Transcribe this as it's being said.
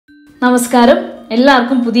നമസ്കാരം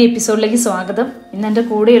എല്ലാവർക്കും പുതിയ എപ്പിസോഡിലേക്ക് സ്വാഗതം. ഇന്ന് എൻ്റെ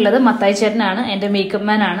കൂടെയുള്ളത് മത്തായി ചേട്ടനാണ്. എൻ്റെ മേക്കപ്പ്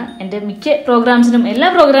മാൻ ആണ്. എൻ്റെ മിക്ക പ്രോഗ്രാംസിനും എല്ലാ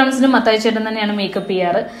പ്രോഗ്രാംസിനും മത്തായി ചേട്ടൻ തന്നെയാണ് മേക്കപ്പ്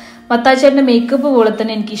ചെയ്യാറ്. മത്തായി ചേട്ടൻ്റെ മേക്കപ്പ് പോലെ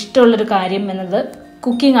തന്നെ എനിക്ക് ഇഷ്ടമുള്ളൊരു കാര്യം എന്നത്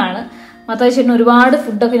കുക്കിംഗ് ആണ്. മത്തായി ചേട്ടൻ ഒരുപാട്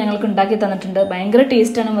ഫുഡൊക്കെ ഞങ്ങൾക്ക് ഉണ്ടാക്കി തന്നിട്ടുണ്ട്. ഭയങ്കര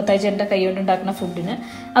ടേസ്റ്റാണ് മത്തായി ചേട്ടൻ്റെ കൈ കൊണ്ട് ഉണ്ടാക്കുന്ന ഫുഡിന്.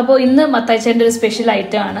 അപ്പോൾ ഇന്ന് മത്തായി ചേട്ടൻ്റെ ഒരു സ്പെഷ്യൽ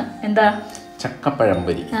ഐറ്റം ആണ്. എന്താ?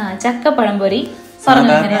 ചക്കപ്പഴംപൊരി. ചക്കപ്പഴംപൊരി.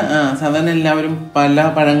 സാധാരണ എല്ലാവരും പല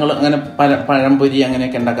പഴങ്ങൾ അങ്ങനെ പല പഴംപൊരി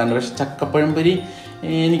അങ്ങനെയൊക്കെ ഉണ്ടാക്കാറുണ്ട്. പക്ഷെ ചക്കപ്പഴംപൊരി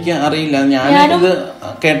എനിക്ക് അറിയില്ല, ഞാനിത്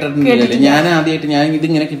കേട്ടിട്ടില്ല. ഞാൻ ആദ്യമായിട്ട്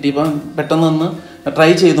ഇതിങ്ങനെ കിട്ടിയപ്പോൾ പെട്ടെന്ന് ഒന്ന് ട്രൈ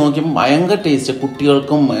ചെയ്ത് നോക്കിയപ്പോൾ ഭയങ്കര ടേസ്റ്റ്.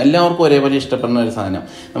 കുട്ടികൾക്കും എല്ലാവർക്കും ഒരേപോലെ ഇഷ്ടപ്പെടുന്ന ഒരു സാധനം.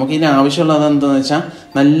 നമുക്ക് ഇതിന് ആവശ്യമുള്ളത് എന്താണെന്ന് വെച്ചാൽ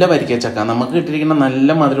നല്ല വരിക്കച്ചക്ക. നമുക്ക് കിട്ടിയിരിക്കുന്ന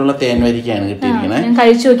നല്ല മധുരമുള്ള തേൻ വരിക്കയാണ്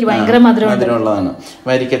കിട്ടിയിരിക്കുന്നത്. മധുരമുള്ളതാണ്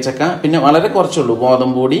വരിക്കച്ചക്ക. പിന്നെ വളരെ കുറച്ചുള്ളൂ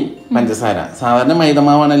ഗോതമ്പ് പൊടി, പഞ്ചസാര. സാധാരണ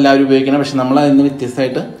മൈദമാവാണ് എല്ലാവരും ഉപയോഗിക്കുന്നത്, പക്ഷെ നമ്മൾ അതിന്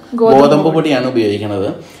വ്യത്യസ്തമായിട്ട് ഗോതമ്പ് പൊടിയാണ് ഉപയോഗിക്കുന്നത്.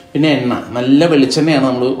 പിന്നെ എണ്ണ, നല്ല വെളിച്ചെണ്ണയാണ്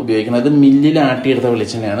നമ്മൾ ഉപയോഗിക്കുന്നത്. അത് മില്ലിൽ ആട്ടിയെടുത്ത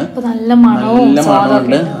വെളിച്ചെണ്ണയാണ്. നല്ല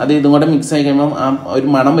മണമുണ്ട്. അത് ഇതും കൂടെ മിക്സ് ആയി കഴിയുമ്പോൾ ആ ഒരു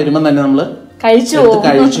മണം വരുമ്പോൾ തന്നെ നമ്മൾ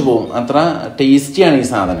കഴിച്ചു പോകും. അത്ര ടേസ്റ്റിയാണ് ഈ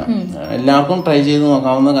സാധനം. എല്ലാവർക്കും ട്രൈ ചെയ്ത്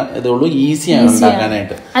നോക്കാവുന്ന ഇതേ ഉള്ളൂ. ഈസിയാണ്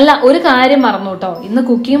ഉണ്ടാക്കാനായിട്ട്. അല്ല, ഒരു കാര്യം മറന്നു കേട്ടോ. ഇന്ന്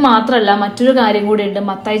കുക്കിംഗ് മാത്രമല്ല, മറ്റൊരു കാര്യം കൂടി ഉണ്ട്.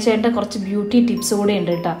 മത്തായി ചേട്ടന്റെ കുറച്ച് ബ്യൂട്ടി ടിപ്സ് കൂടി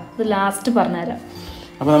ഉണ്ട് കേട്ടോ. അത് ലാസ്റ്റ് പറഞ്ഞുതരാം.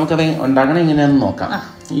 അപ്പൊ നമുക്കത് ഉണ്ടാക്കണം എങ്ങനെയാണെന്ന് നോക്കാം.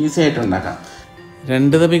 ഈസി ആയിട്ട് ഉണ്ടാക്കാം.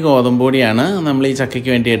 2 തവി ഗോതമ്പ് പൊടിയാണ് നമ്മൾ ഈ ചക്കയ്ക്ക്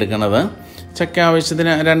വേണ്ടി എടുക്കുന്നത്. ചക്ക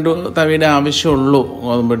ആവശ്യത്തിന് 2 തവിയുടെ ആവശ്യമുള്ളൂ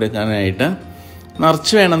ഗോതമ്പ് എടുക്കാനായിട്ട്.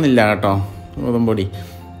 നിറച്ച് വേണമെന്നില്ല കേട്ടോ ഗോതമ്പ് പൊടി.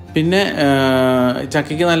 പിന്നെ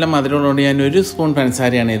ചക്കയ്ക്ക് നല്ല മധുരമുള്ളതുകൊണ്ട് ഞാൻ 1 സ്പൂൺ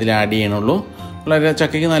പഞ്ചസാരയാണ് ഇതിൽ ആഡ് ചെയ്യണുള്ളൂ. വളരെ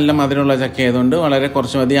ചക്കയ്ക്ക് നല്ല മധുരമുള്ള ചക്ക ആയതുകൊണ്ട് വളരെ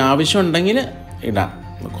കുറച്ച് മതി. ആവശ്യമുണ്ടെങ്കിൽ ഇടാം,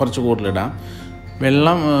 കുറച്ച് കൂടുതലിടാം.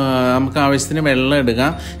 വെള്ളം നമുക്ക് ആവശ്യത്തിന് വെള്ളം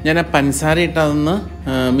എടുക്കാം. ഞാൻ പഞ്ചസാര ഇട്ട് അതൊന്ന്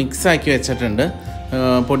മിക്സാക്കി വെച്ചിട്ടുണ്ട്.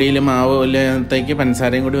 പൊടിയിൽ മാവിലത്തേക്ക്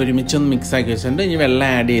പഞ്ചസാരയും കൂടി ഒരുമിച്ചൊന്ന് മിക്സാക്കി വെച്ചിട്ടുണ്ട്. ഇനി വെള്ളം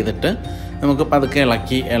ആഡ് ചെയ്തിട്ട് നമുക്ക് പതുക്കെ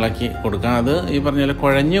ഇളക്കി കൊടുക്കാം. അത് ഈ പറഞ്ഞ പോലെ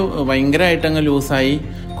കുഴഞ്ഞ് ഭയങ്കരമായിട്ടങ്ങ് ലൂസായി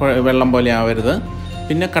വെള്ളം പോലെ ആവരുത്.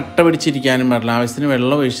 പിന്നെ കട്ട പിടിച്ചിരിക്കാനും പാടില്ല. ആവശ്യത്തിന്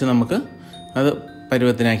വെള്ളം ഒഴിച്ച് നമുക്ക് അത്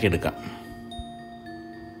പരുവത്തിനാക്കി എടുക്കാം.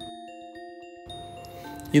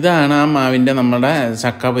 ഇതാണ് ആ മാവിൻ്റെ, നമ്മുടെ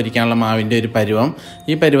ചക്ക പൊരിക്കാനുള്ള മാവിൻ്റെ ഒരു പരുവം.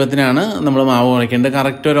 ഈ പരുവത്തിനാണ് നമ്മൾ മാവ് കുഴക്കേണ്ടത്.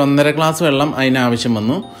 കറക്റ്റ് ഒരു 1.5 ഗ്ലാസ് വെള്ളം അതിനാവശ്യം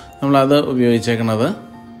വന്നു. നമ്മളത് ഉപയോഗിച്ചേക്കണത്.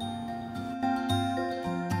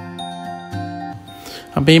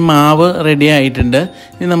 അപ്പോൾ ഈ മാവ് റെഡി ആയിട്ടുണ്ട്.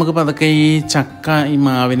 ഇനി നമുക്ക് പതുക്കെ ഈ ചക്ക ഈ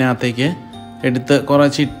മാവിനകത്തേക്ക് എടുത്ത്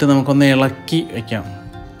കുറച്ചിട്ട് നമുക്കൊന്ന് ഇളക്കി വയ്ക്കാം.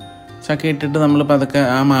 ചക്ക ഇട്ടിട്ട് നമ്മൾ പതുക്കെ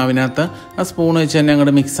ആ മാവിനകത്ത് ആ സ്പൂൺ വെച്ച് തന്നെ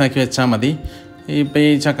അങ്ങോട്ട് മിക്സാക്കി വെച്ചാൽ മതി. ഇപ്പോൾ ഈ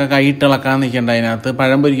ചക്ക കൈയിട്ട് ഇളക്കാൻ നിൽക്കേണ്ട. അതിനകത്ത്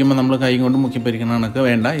പഴം പൊരിക്കുമ്പോൾ നമ്മൾ കൈ കൊണ്ട് മുക്കി പൊരിക്കണ കണക്ക്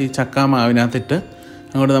വേണ്ട. ഈ ചക്ക മാവിനകത്തിട്ട്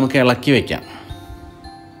അങ്ങോട്ട് നമുക്ക് ഇളക്കി വയ്ക്കാം.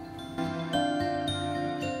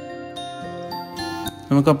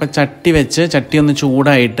 നമുക്കപ്പോൾ ചട്ടി ഒന്ന്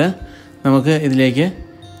ചൂടായിട്ട് നമുക്ക് ഇതിലേക്ക്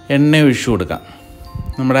എണ്ണ ഒഴിച്ചു കൊടുക്കാം.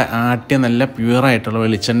 നമ്മുടെ ആട്ടിയ നല്ല പ്യുവറായിട്ടുള്ള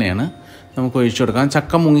വെളിച്ചെണ്ണയാണ് നമുക്ക് ഒഴിച്ചു കൊടുക്കാം.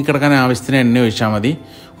 ചക്ക മുങ്ങിക്കിടക്കാൻ ആവശ്യത്തിന് എണ്ണ ഒഴിച്ചാൽ മതി.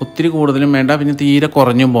 ഒത്തിരി കൂടുതലും വേണ്ട, പിന്നെ തീരെ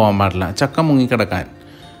കുറഞ്ഞും പോകാൻ പാടില്ല. ചക്ക മുങ്ങിക്കിടക്കാൻ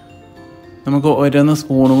നമുക്ക് ഓരോന്ന്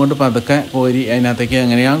സ്പൂണും കൊണ്ട് പതുക്കെ കോരി അതിനകത്തേക്ക്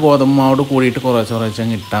എങ്ങനെയാണ് ഗോതമ്പ് മാവോട് കൂടിയിട്ട്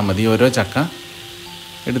കുറച്ചങ്ങ് ഇട്ടാൽ മതി. ഓരോ ചക്ക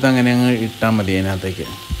എടുത്ത് അങ്ങനെ അങ്ങ് ഇട്ടാൽ മതി. അതിനകത്തേക്ക്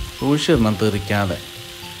സൂക്ഷിച്ചിടണം, തെറിക്കാതെ.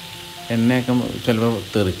 എണ്ണയൊക്കെ ചിലപ്പോൾ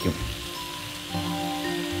തെറിക്കും.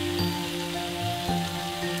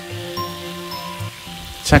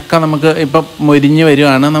 ചക്ക നമുക്ക് ഇപ്പം മൊരിഞ്ഞ്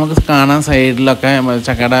വരുവാണ്. നമുക്ക് കാണാൻ സൈഡിലൊക്കെ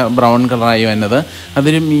ചക്കയുടെ ബ്രൗൺ കളറായി വന്നത്.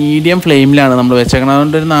 അതൊരു മീഡിയം ഫ്ലെയിമിലാണ് നമ്മൾ വെച്ചേക്കണം.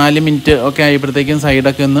 അതുകൊണ്ട് ഒരു 4 മിനിറ്റ് ഒക്കെ ആയപ്പോഴത്തേക്കും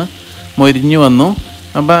സൈഡൊക്കെ ഒന്ന് മൊരിഞ്ഞ് വന്നു.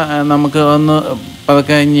 അപ്പോൾ നമുക്ക് ഒന്ന്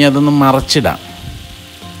പതുക്കെ ഇനി അതൊന്ന് മറച്ചിടാം.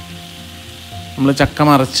 നമ്മൾ ചക്ക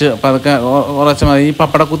മറിച്ച് പതുക്കെ കുറച്ച് മതി. ഈ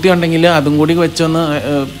പപ്പടക്കുത്തി ഉണ്ടെങ്കിൽ അതും കൂടി വെച്ചൊന്ന്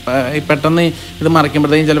പെട്ടെന്ന് ഇത്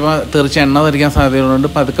മറിക്കുമ്പോഴത്തേക്കും ചിലപ്പോൾ എണ്ണ തെറിക്കാൻ സാധ്യതയുള്ളതുകൊണ്ട്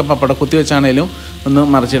പതുക്കെ പപ്പടക്കുത്തി വെച്ചാണേലും ഒന്ന്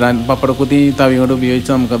മറിച്ചിടാൻ. പപ്പടക്കുത്തി തവിയോട്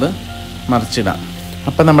ഉപയോഗിച്ച് നമുക്കത് മറിച്ചിടാം.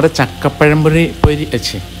 അപ്പം നമ്മുടെ ചക്കപ്പഴംപൊരി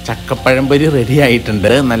റെഡി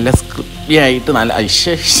ആയിട്ടുണ്ട്. നല്ല സ്ക്രിപ്പി ആയിട്ട് നല്ല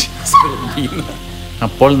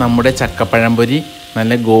അപ്പോൾ നമ്മുടെ ചക്കപ്പഴംപൊരി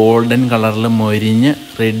നല്ല ഗോൾഡൻ കളറിൽ മൊരിഞ്ഞ്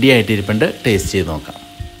റെഡി ആയിട്ടിരിപ്പുണ്ട്. ടേസ്റ്റ് ചെയ്ത് നോക്കാം.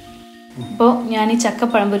 അപ്പോൾ ഞാൻ ഈ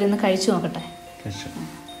ചക്കപ്പഴംപൊരി ഒന്ന് കഴിച്ചു നോക്കട്ടെ.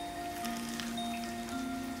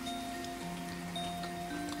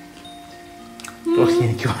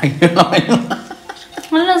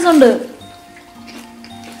 നല്ല രസമുണ്ട്.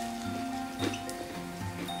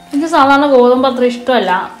 എനിക്ക് സാധാരണ ഗോതമ്പ് അത്ര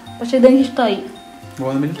ഇഷ്ടമല്ല, പക്ഷെ ഇതെനിക്ക് ഇഷ്ടമായി.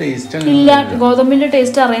 ഇല്ല, ഗോതമ്പിന്റെ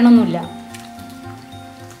ടേസ്റ്റ് അറിയണമെന്നില്ല.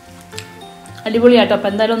 അടിപൊളിയാട്ടോ. അപ്പം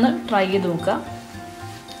എന്തായാലും ഒന്ന് ട്രൈ ചെയ്ത് നോക്കുക.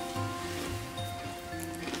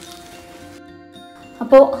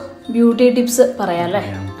 അപ്പോൾ ബ്യൂട്ടി ടിപ്സ് പറയാം അല്ലേ?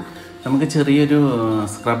 നമുക്ക് ചെറിയൊരു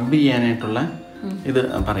സ്ക്രബ് ചെയ്യാനായിട്ടുള്ള ഇത്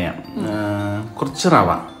പറയാം. കുറച്ച് റവ,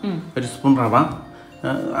 1 സ്പൂൺ റവ,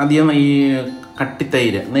 അധികം ഈ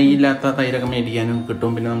കട്ടിത്തൈര്, നെയ്യില്ലാത്ത തൈരൊക്കെ മേടിക്കാനും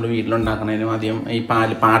കിട്ടും. പിന്നെ നമ്മൾ വീട്ടിലുണ്ടാക്കണതിനും അധികം ഈ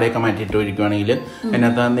പാടയൊക്കെ മാറ്റിയിട്ട് ഒഴിക്കുകയാണെങ്കിൽ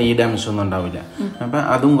അതിനകത്ത് നെയ്യുടെ അംശമൊന്നും ഉണ്ടാവില്ല. അപ്പം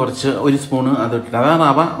അതും കുറച്ച് 1 സ്പൂണ് അത് ഇട്ടിട്ട്, അതാ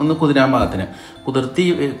റവ ഒന്ന് കുതിരാൻ പാകത്തിന് കുതിർത്തി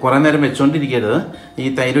കുറേ നേരം വെച്ചോണ്ടിരിക്കരുത്. ഈ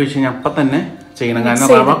തൈര് ഒഴിച്ച് കഴിഞ്ഞാൽ അപ്പം തന്നെ ചെയ്യണം. കാരണം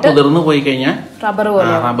റവ കുതിർന്ന് പോയി കഴിഞ്ഞാൽ റബ്ബർ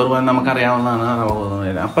പോലെ നമുക്കറിയാവുന്നതാണ് റവ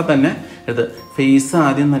കുതിർന്ന്. അപ്പം തന്നെ ഇത് ഫേസ്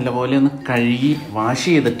ആദ്യം നല്ലപോലെ ഒന്ന് കഴുകി വാഷ്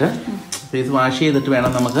ചെയ്തിട്ട്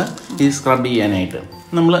വേണം നമുക്ക് ഈ സ്ക്രബ് ചെയ്യാനായിട്ട്.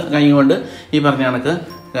 നമ്മൾ കൈ കൊണ്ട് ഈ പറഞ്ഞ കണക്ക്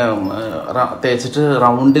തേച്ചിട്ട്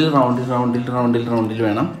റൗണ്ടിൽ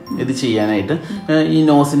വേണം ഇത് ചെയ്യാനായിട്ട്. ഈ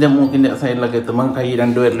നോസിന്റെ മൂക്കിന്റെ സൈഡിലൊക്കെ എത്തുമ്പോൾ കൈ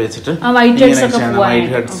 2 വിരൽ വെച്ചിട്ട് വൈറ്റ്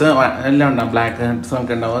ഹെഡ്സ് എല്ലാം ഉണ്ടാവും, ബ്ലാക്ക് ഹെഡ്സ്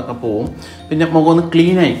ഒക്കെ ഉണ്ടാവും, ഒക്കെ പോവും. പിന്നെ മുഖം ഒന്ന്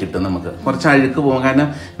ക്ലീൻ ആയി കിട്ടും, നമുക്ക് കുറച്ച് അഴുക്ക് പോകും. കാരണം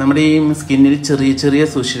നമ്മുടെ ഈ സ്കിന്നിൽ ചെറിയ ചെറിയ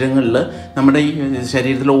സുഷിരങ്ങളിൽ നമ്മുടെ ഈ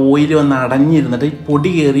ശരീരത്തിൽ ഓയിൽ വന്ന് അടഞ്ഞിരുന്നിട്ട് ഈ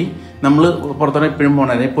പൊടി കയറി, നമ്മൾ പുറത്തോടെ എപ്പോഴും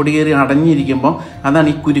പോകണേ പൊടി കയറി അടഞ്ഞിരിക്കുമ്പോൾ അതാണ്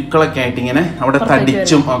ഈ കുരുക്കളൊക്കെ ആയിട്ട് ഇങ്ങനെ അവിടെ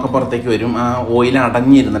തടിച്ചും ഒക്കെ പുറത്തേക്ക് വരും. ആ ഓയിൽ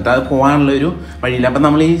അടഞ്ഞിരുന്നിട്ട് അത് പോകാനുള്ള ഒരു വഴിയില്ല. അപ്പം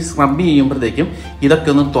നമ്മൾ ഈ സ്ക്രബ് ചെയ്യുമ്പോഴത്തേക്കും ഇതൊക്കെ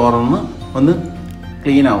ഒന്ന് തുറന്ന് ഒന്ന്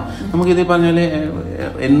ക്ലീൻ ആവും. നമുക്കിത് പറഞ്ഞ പോലെ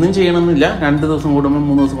എന്നും ചെയ്യണമെന്നില്ല, 2 ദിവസം കൂടുമ്പോൾ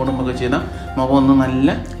 3 ദിവസം കൂടുമ്പോൾ ഒക്കെ ചെയ്താൽ മുഖം ഒന്ന്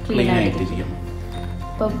നല്ല ക്ലീൻ ആയിട്ടിരിക്കും.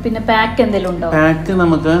 പിന്നെ പാക്ക് എന്തെങ്കിലും ഉണ്ടോ? പാക്ക്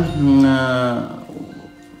നമുക്ക്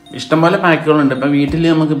ഇഷ്ടംപോലെ പാക്കുകളുണ്ട്. ഇപ്പം വീട്ടിൽ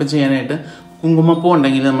നമുക്കിപ്പോൾ ചെയ്യാനായിട്ട് കുങ്കുമപ്പൂ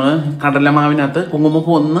ഉണ്ടെങ്കിൽ നമ്മൾ കടലമാവിനകത്ത്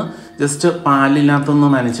കുങ്കുമപ്പൂ ഒന്ന് ജസ്റ്റ് പാലിനകത്തൊന്ന്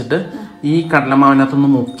നനച്ചിട്ട് ഈ കടലമാവിനകത്തൊന്ന്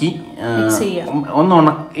മുക്കി ഒന്ന്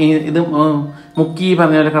ഉണക്കി, ഇത് മുക്കി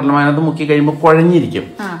പറഞ്ഞ പോലെ കടലമാവിനകത്ത് മുക്കി കഴിയുമ്പോൾ കുഴഞ്ഞിരിക്കും.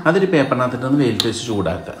 അതൊരു പേപ്പറിനകത്തിട്ടൊന്ന് വെയിലത്ത് വെച്ച്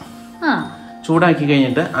ചൂടാക്കി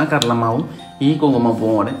കഴിഞ്ഞിട്ട് ആ കടലമാവും ഈ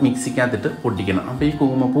കുങ്കുമപ്പൂവും കൂടെ മിക്സിക്കകത്തിട്ട് പൊട്ടിക്കണം. അപ്പോൾ ഈ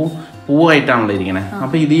കുങ്കുമപ്പൂ പൂവായിട്ടാണല്ലോ ഇരിക്കണേ.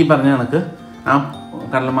 അപ്പോൾ ഇത് ഈ പറഞ്ഞ കണക്ക് ആ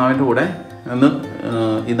കടലമാവിൻ്റെ കൂടെ ഒന്ന്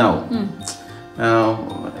ഇതാവും,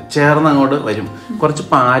 ചേർന്ന് അങ്ങോട്ട് വരും. കുറച്ച്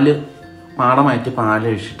പാടമായിട്ട് പാല്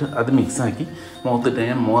ഒഴിച്ചിട്ട് അത് മിക്സാക്കി മുഖത്തിട്ട്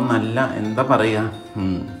കഴിഞ്ഞാൽ മുഖം നല്ല എന്താ പറയുക,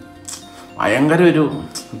 ഭയങ്കര ഒരു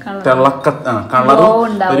തിളക്ക കളറും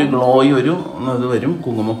ഒരു ഗ്ലോയും ഒരു ഇത് വരും.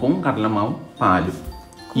 കുങ്കുമപ്പൂവും കടലമാവും പാലും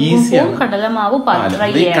ഈസിയാണ്.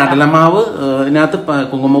 ഈ കടലമാവ് ഇതിനകത്ത്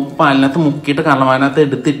കുങ്കുമപ്പൂ പാലിനകത്ത് മുക്കിയിട്ട് കടലമാവിനകത്ത്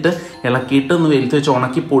എടുത്തിട്ട് ഇളക്കിയിട്ട് ഒന്ന് വെയിലത്ത് വെച്ച്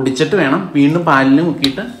ഉണക്കി പൊടിച്ചിട്ട് വേണം വീണ്ടും പാലിന്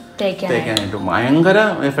മുക്കിയിട്ട് തേക്കാനായിട്ട്. ഭയങ്കര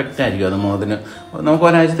എഫക്റ്റ് ആയിരിക്കും അത് മുഖത്തിന്. നമുക്ക്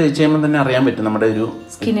ഒരാഴ്ച തേച്ച് കഴിയുമ്പോൾ തന്നെ അറിയാൻ പറ്റും നമ്മുടെ ഒരു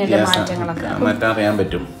മാറ്റം അറിയാൻ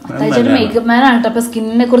പറ്റും. മേക്കപ്പ് മാൻ ആണ്, അപ്പൊ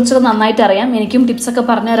സ്കിന്നിനെ കുറിച്ച് നന്നായിട്ട് അറിയാം. എനിക്കും ടിപ്സ് ഒക്കെ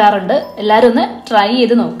പറഞ്ഞു തരാറുണ്ട്. എല്ലാരും ഒന്ന് ട്രൈ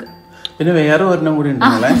ചെയ്ത് നോക്ക്. പിന്നെ വേറെ ഒരെണ്ണം കൂടി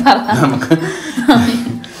ഉണ്ടല്ലേ,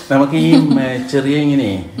 നമുക്ക് ഈ ചെറിയ ഇങ്ങനെ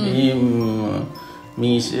ഈ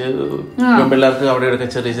പിള്ളേർക്ക് അവിടെ ഇവിടെയൊക്കെ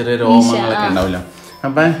ചെറിയ ചെറിയ രോമങ്ങളൊക്കെ ഉണ്ടാവില്ല.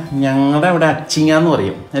 അപ്പൊ ഞങ്ങളുടെ ഇവിടെ അച്ചിങ്ങാന്ന്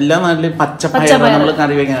പറയും. എല്ലാ നാട്ടിലും പച്ചപ്പയർ നമ്മൾ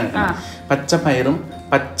കറി വെക്കാൻ, പച്ചപ്പയറും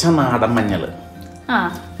പച്ച നാടൻ മഞ്ഞള്,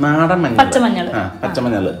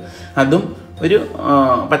 പച്ചമഞ്ഞള് അതും ഒരു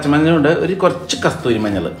പച്ചമഞ്ഞളുണ്ട്, ഒരു കുറച്ച് കസ്തൂരി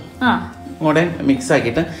മഞ്ഞള് കൂടെ മിക്സ്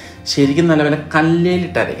ആക്കിയിട്ട് ശരിക്കും നല്ലപോലെ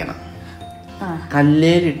കല്ലേലിട്ട് അരയ്ക്കണം.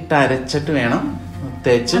 കല്ലേലിട്ട് അരച്ചിട്ട് വേണം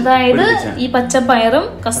തേച്ച്. അതായത് ഈ പച്ചപ്പയറും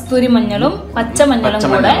കസ്തൂരി മഞ്ഞളും പച്ചമഞ്ഞളും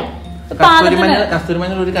കൂടെ കസ്തൂരി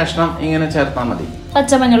മഞ്ഞൾ ഒരു കഷ്ണം ഇങ്ങനെ ചേർത്താൽ മതി,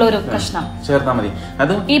 പച്ചമഞ്ഞൾ ഒരു കഷ്ണം ചേർത്താൽ മതി.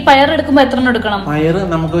 അത് ഈ പയർ എടുക്കുമ്പോ എത്ര എടുക്കണം? പയർ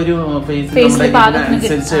നമുക്കൊരു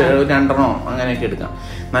ഫേസിനനുസരിച്ച് 2 അങ്ങനെയൊക്കെ എടുക്കാം.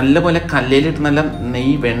 നല്ലപോലെ കല്ലിലിട്ട് നല്ല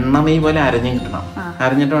വെണ്ണ നെയ്യ് പോലെ അരഞ്ഞു കിട്ടണം.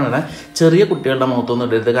 അരഞ്ഞിട്ട് വേണം. ചെറിയ കുട്ടികളുടെ മുഖത്തൊന്നും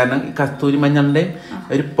ഇടരുത്. കാരണം ഈ കസ്തൂരി മഞ്ഞളിന്റെ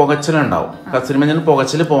ഒരു പുകച്ചിലുണ്ടാവും. കസ്തൂരി മഞ്ഞൾ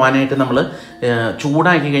പുകച്ചിൽ പോകാനായിട്ട് നമ്മൾ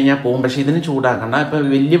ചൂടാക്കി കഴിഞ്ഞാൽ പോകും. പക്ഷെ ഇതിന് ചൂടാക്കണ്ട. ഇപ്പൊ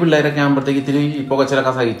വലിയ പിള്ളേരൊക്കെ ആകുമ്പോഴത്തേക്ക് ഇത്തിരി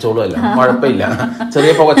പുകച്ചിലൊക്കെ സഹിച്ചോളും, അല്ല കുഴപ്പമില്ല.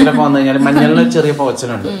 ചെറിയ പുകച്ചിലൊക്കെ വന്നു കഴിഞ്ഞാൽ മഞ്ഞളിന് ചെറിയ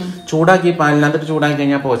പുകച്ചിലുണ്ട്. ചൂടാക്കി പാലിനകത്ത് ചൂടാക്കി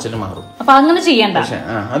കഴിഞ്ഞാൽ പുകച്ചിൽ മാറും. അപ്പൊ അങ്ങനെ ചെയ്യണ്ട,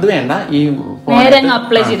 അത് വേണ്ട. ഈ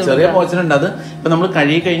ചെറിയ പുകച്ചിലുണ്ട്, അത് ഇപ്പൊ നമ്മൾ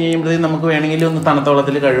കഴുകി കഴിഞ്ഞ് കഴിയുമ്പോഴത്തേക്ക് നമുക്ക് വേണമെങ്കിൽ ഒന്ന് തണുത്ത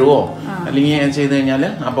വെള്ളത്തിൽ കഴുകുവോ അല്ലെങ്കിൽ ചെയ്ത് കഴിഞ്ഞാൽ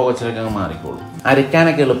ആ പുകച്ചിലൊക്കെ മാറിക്കോളും.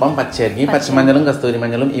 അരയ്ക്കാനൊക്കെ എളുപ്പം പച്ചയായിരിക്കും. ഈ പച്ചമഞ്ഞളും കസ്തൂരി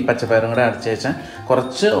മഞ്ഞളും ഈ പച്ചപ്പയറും കൂടെ അരച്ച് വെച്ചാൽ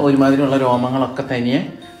കുറച്ച് ഒരുമാതിരിയുള്ള രോമങ്ങളൊക്കെ തനിയെ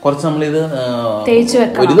കുറച്ച് നമ്മളിത്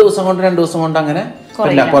 1 ദിവസം കൊണ്ട് 2 ദിവസം കൊണ്ട് അങ്ങനെ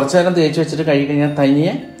കുറച്ചു നേരം തേച്ച് വെച്ചിട്ട് കഴുകി കഴിഞ്ഞാൽ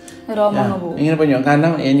തനിയെ ഇങ്ങനെ പറഞ്ഞു.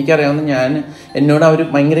 കാരണം എനിക്കറിയാവുന്ന എന്നോട് അവർ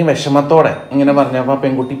ഭയങ്കര വിഷമത്തോടെ ഇങ്ങനെ പറഞ്ഞപ്പോൾ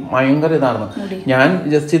പെൺകുട്ടി ഭയങ്കര ഇതായിരുന്നു. ഞാൻ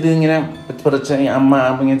ജസ്റ്റ് ഇത് ഇങ്ങനെ അമ്മ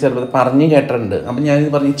ഇങ്ങനെ ചെറുപ്പത്തിൽ പറഞ്ഞു കേട്ടിട്ടുണ്ട്. അപ്പം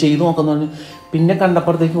ഞാനിത് പറഞ്ഞ് ചെയ്തു നോക്കുന്നു പറഞ്ഞു. പിന്നെ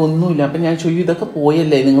കണ്ടപ്പോഴത്തേക്ക് ഒന്നുമില്ല. അപ്പം ഞാൻ ചോദിച്ചു, ഇതൊക്കെ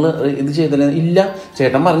പോയല്ലേ, നിങ്ങൾ ഇത് ചെയ്തല്ലേ? ഇല്ല,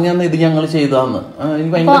 ചേട്ടൻ പറഞ്ഞു തന്നെ ഇത് ഞങ്ങൾ ചെയ്താന്ന്.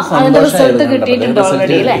 എനിക്ക് ഭയങ്കര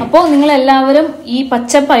സന്തോഷമായിരുന്നു. അപ്പോൾ നിങ്ങൾ എല്ലാവരും ഈ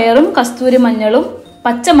പച്ചപ്പയറും കസ്തൂരി മഞ്ഞളും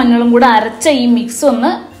പച്ചമഞ്ഞളും കൂടെ അരച്ച ഈ മിക്സ്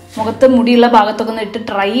ഒന്ന് മുഖത്ത് മുടിയുള്ള ഭാഗത്തൊക്കെ ഒന്ന് ഇട്ട്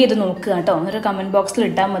ട്രൈ ചെയ്ത് നോക്കുക കേട്ടോ. ഒരു കമന്റ് ബോക്സിൽ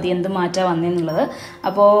ഇട്ടാൽ മതി എന്ത് മാറ്റാ വന്നേന്നുള്ളത്.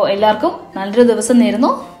 അപ്പോൾ എല്ലാവർക്കും നല്ലൊരു ദിവസം നേരുന്നു.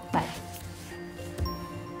 ബൈ.